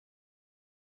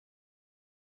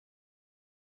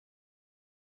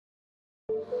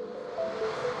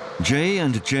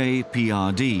J&J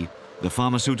PRD, the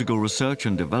Pharmaceutical Research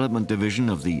and Development Division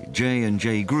of the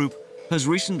J&J Group, has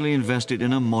recently invested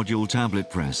in a module tablet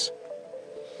press.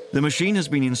 The machine has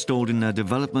been installed in their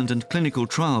development and clinical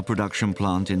trial production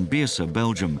plant in Beerse,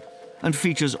 Belgium, and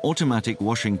features automatic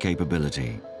washing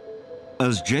capability.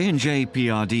 As J&J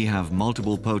PRD have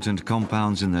multiple potent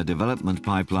compounds in their development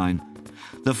pipeline,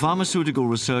 the Pharmaceutical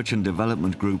Research and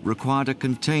Development Group required a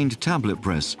contained tablet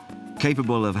press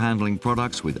capable of handling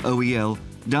products with OEL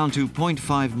down to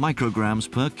 0.5 micrograms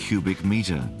per cubic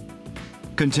meter.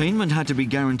 Containment had to be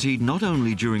guaranteed not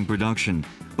only during production,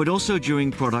 but also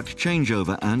during product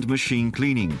changeover and machine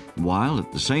cleaning, while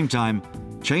at the same time,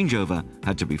 changeover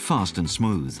had to be fast and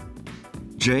smooth.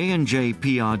 J&J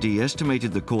PRD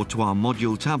estimated the Courtoy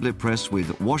MODUL tablet press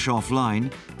with wash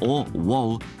offline, or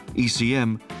WOL,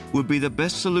 ECM would be the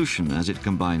best solution as it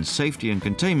combines safety and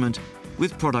containment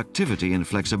with productivity and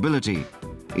flexibility,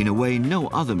 in a way no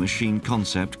other machine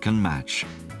concept can match.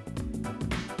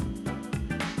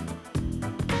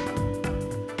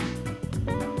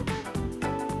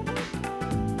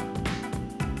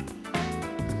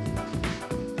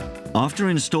 After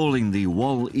installing the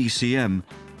WOL ECM,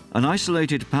 an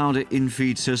isolated powder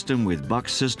infeed system with Buck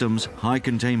Systems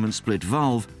high-containment split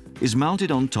valve is mounted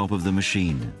on top of the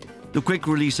machine. The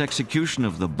quick-release execution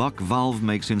of the Buck valve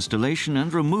makes installation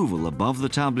and removal above the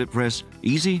tablet press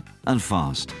easy and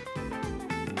fast.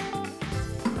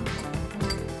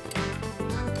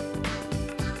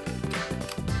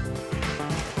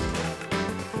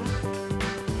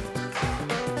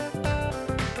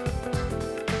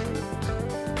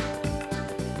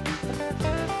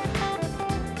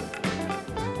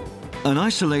 An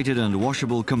isolated and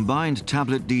washable combined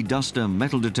tablet deduster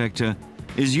metal detector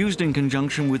is used in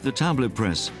conjunction with the tablet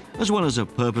press, as well as a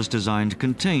purpose-designed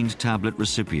contained tablet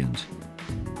recipient.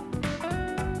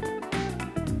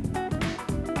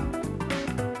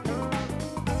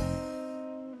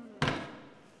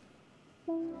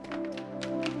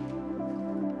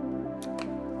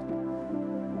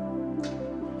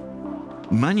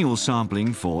 Manual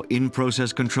sampling for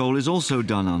in-process control is also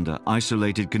done under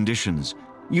isolated conditions,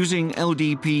 using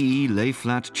LDPE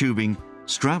lay-flat tubing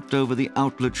strapped over the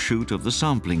outlet chute of the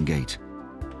sampling gate.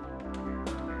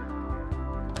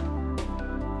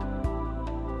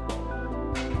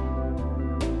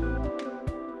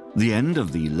 The end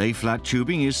of the lay-flat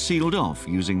tubing is sealed off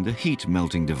using the heat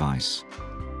melting device.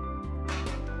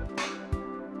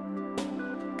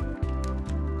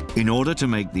 In order to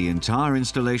make the entire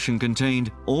installation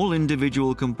contained, all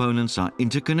individual components are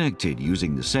interconnected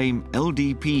using the same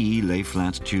LDPE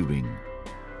lay-flat tubing.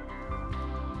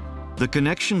 The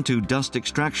connection to dust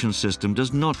extraction system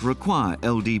does not require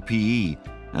LDPE,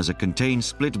 as a contained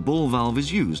split ball valve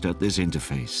is used at this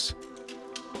interface.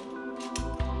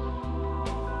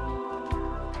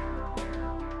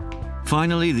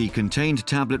 Finally, the contained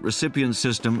tablet recipient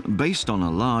system, based on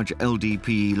a large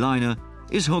LDPE liner,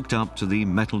 is hooked up to the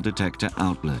metal detector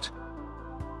outlet.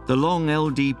 The long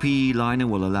LDPE liner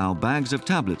will allow bags of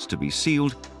tablets to be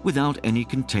sealed without any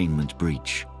containment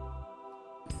breach.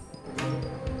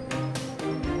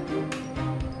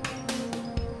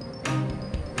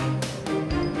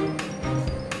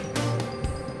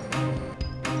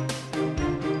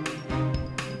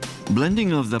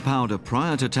 Blending of the powder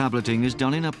prior to tableting is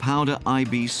done in a powder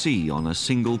IBC on a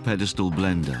single pedestal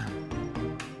blender.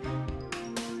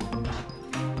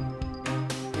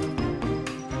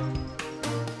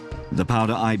 The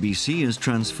powder IBC is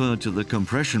transferred to the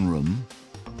compression room,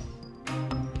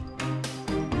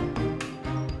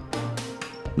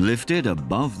 lifted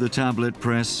above the tablet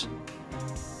press,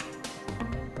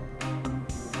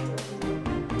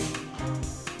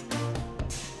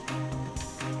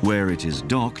 where it is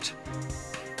docked,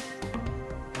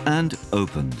 and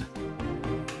opened.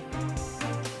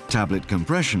 Tablet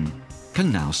compression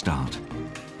can now start.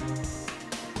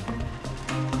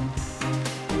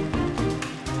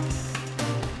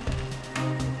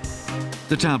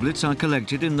 The tablets are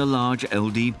collected in the large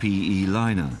LDPE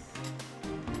liner,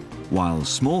 while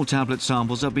small tablet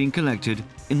samples are being collected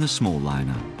in the small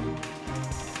liner.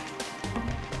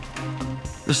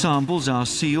 The samples are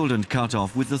sealed and cut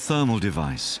off with the thermal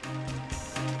device.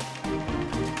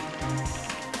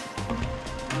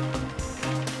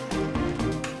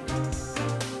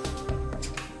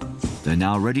 They're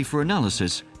now ready for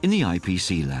analysis in the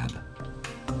IPC lab.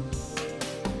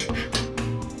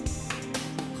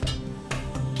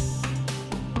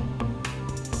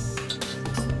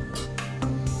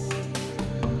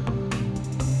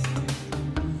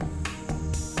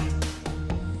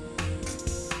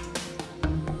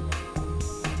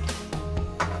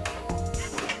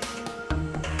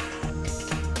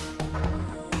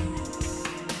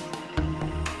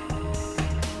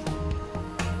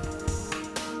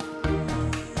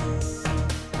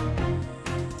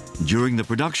 During the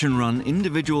production run,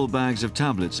 individual bags of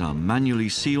tablets are manually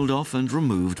sealed off and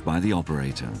removed by the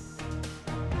operator.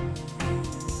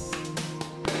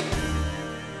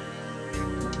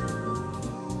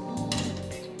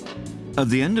 At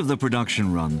the end of the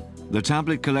production run, the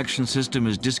tablet collection system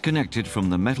is disconnected from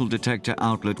the metal detector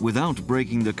outlet without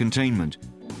breaking the containment,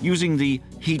 using the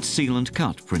heat sealant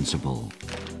cut principle.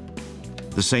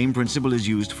 The same principle is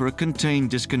used for a contained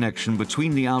disconnection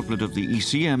between the outlet of the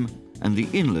ECM and the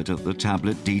inlet of the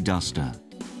tablet deduster.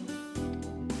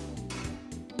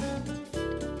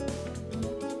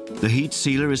 The heat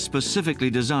sealer is specifically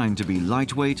designed to be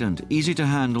lightweight and easy to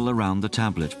handle around the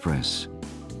tablet press.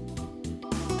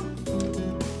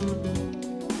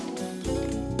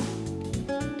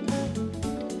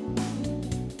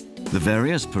 The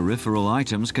various peripheral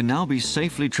items can now be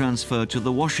safely transferred to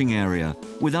the washing area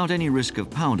without any risk of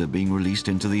powder being released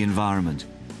into the environment,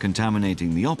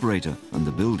 contaminating the operator and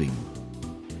the building.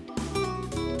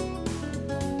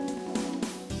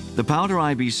 The powder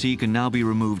IBC can now be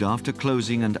removed after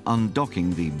closing and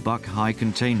undocking the buck high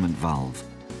containment valve.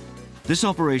 This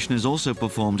operation is also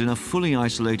performed in a fully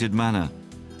isolated manner,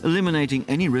 eliminating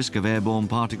any risk of airborne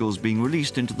particles being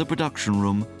released into the production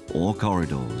room or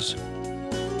corridors.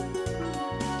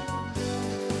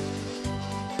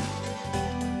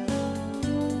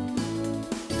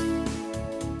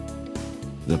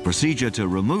 The procedure to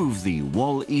remove the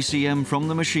WOL ECM from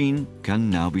the machine can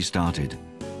now be started.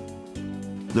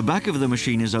 The back of the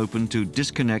machine is open to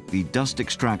disconnect the dust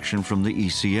extraction from the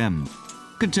ECM.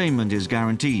 Containment is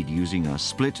guaranteed using a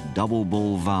split double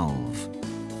ball valve.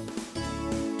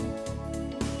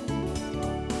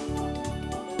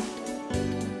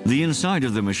 The inside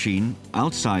of the machine,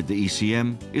 outside the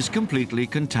ECM, is completely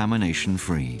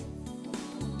contamination-free.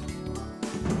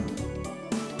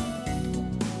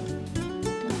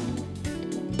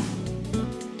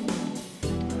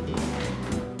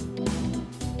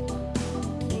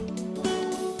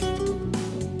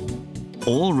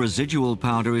 All residual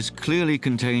powder is clearly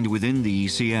contained within the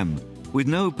ECM, with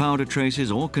no powder traces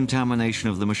or contamination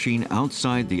of the machine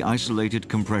outside the isolated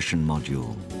compression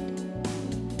module.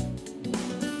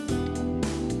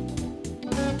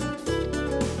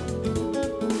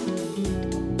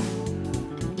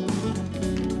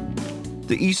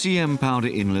 The ECM powder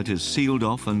inlet is sealed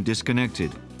off and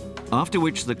disconnected, after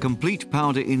which the complete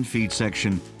powder infeed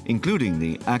section, including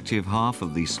the active half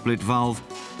of the split valve,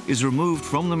 is removed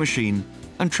from the machine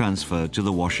and transferred to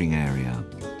the washing area.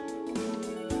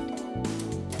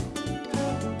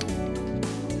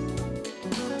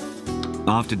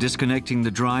 After disconnecting the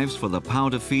drives for the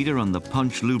powder feeder and the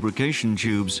punch lubrication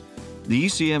tubes, the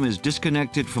ECM is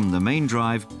disconnected from the main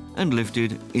drive and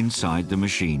lifted inside the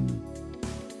machine.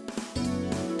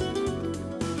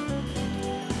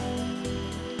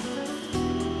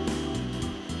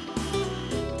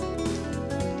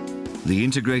 The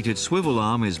integrated swivel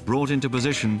arm is brought into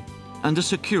position and a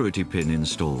security pin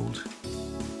installed.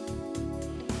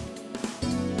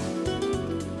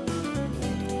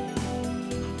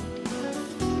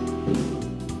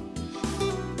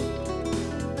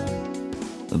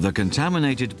 The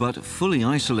contaminated but fully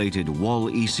isolated WOL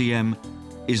ECM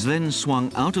is then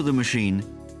swung out of the machine,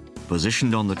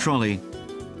 positioned on the trolley,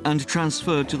 and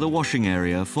transferred to the washing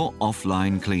area for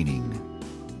offline cleaning.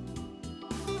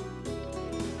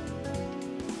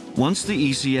 Once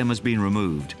the ECM has been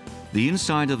removed, the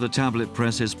inside of the tablet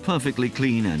press is perfectly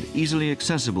clean and easily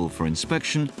accessible for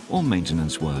inspection or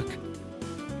maintenance work.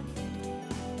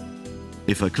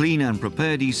 If a clean and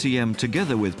prepared ECM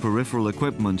together with peripheral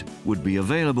equipment would be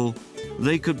available,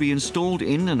 they could be installed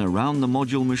in and around the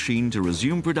module machine to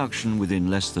resume production within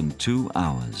less than 2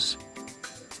 hours.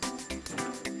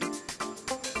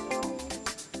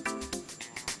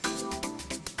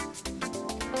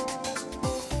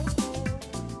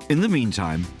 In the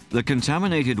meantime, the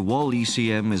contaminated WOL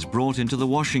ECM is brought into the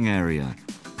washing area,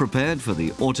 prepared for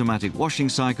the automatic washing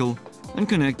cycle and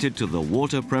connected to the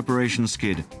water preparation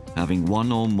skid, having one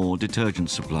or more detergent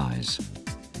supplies.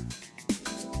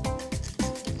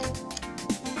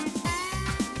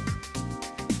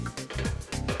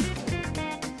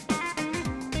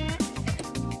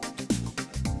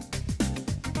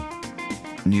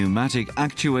 Pneumatic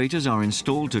actuators are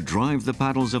installed to drive the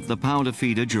paddles of the powder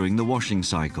feeder during the washing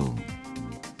cycle.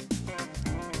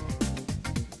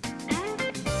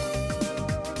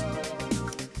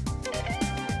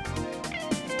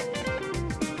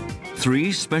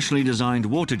 Three specially designed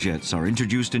water jets are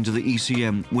introduced into the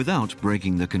ECM without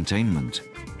breaking the containment.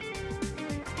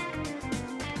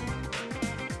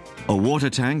 A water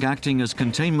tank acting as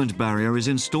containment barrier is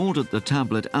installed at the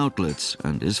tablet outlets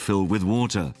and is filled with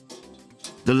water.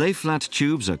 The lay-flat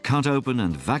tubes are cut open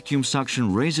and vacuum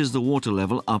suction raises the water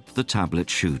level up the tablet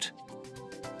chute.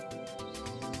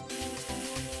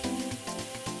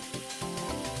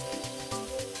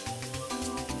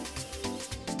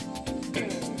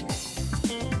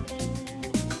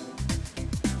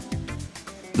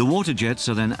 The water jets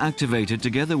are then activated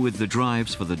together with the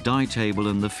drives for the dye table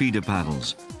and the feeder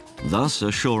paddles, thus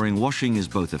assuring washing is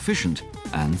both efficient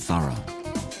and thorough.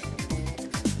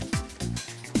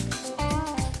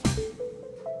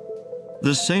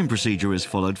 The same procedure is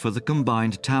followed for the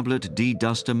combined tablet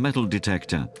de-duster metal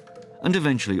detector, and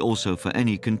eventually also for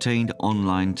any contained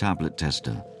online tablet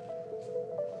tester.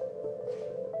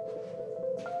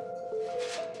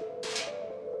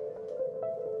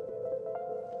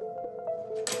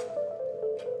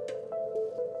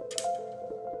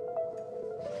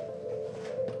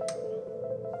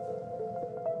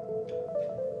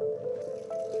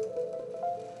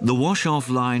 The wash-off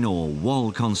line, or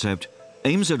WOL concept,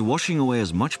 aims at washing away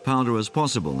as much powder as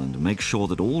possible and makes sure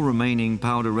that all remaining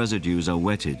powder residues are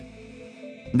wetted.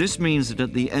 This means that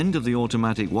at the end of the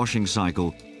automatic washing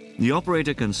cycle, the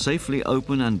operator can safely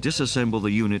open and disassemble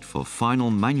the unit for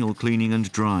final manual cleaning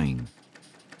and drying.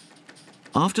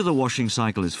 After the washing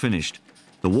cycle is finished,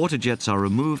 the water jets are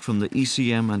removed from the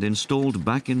ECM and installed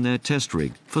back in their test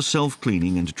rig for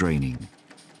self-cleaning and draining.